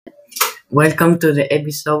Welcome to the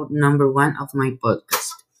episode number one of my podcast.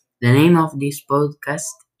 The name of this podcast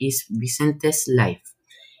is Vicente's Life.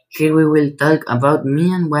 Here we will talk about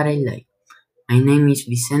me and what I like. My name is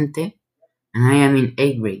Vicente and I am in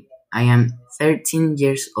 8th grade. I am 13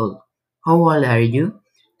 years old. How old are you?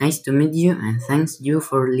 Nice to meet you and thanks you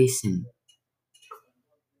for listening.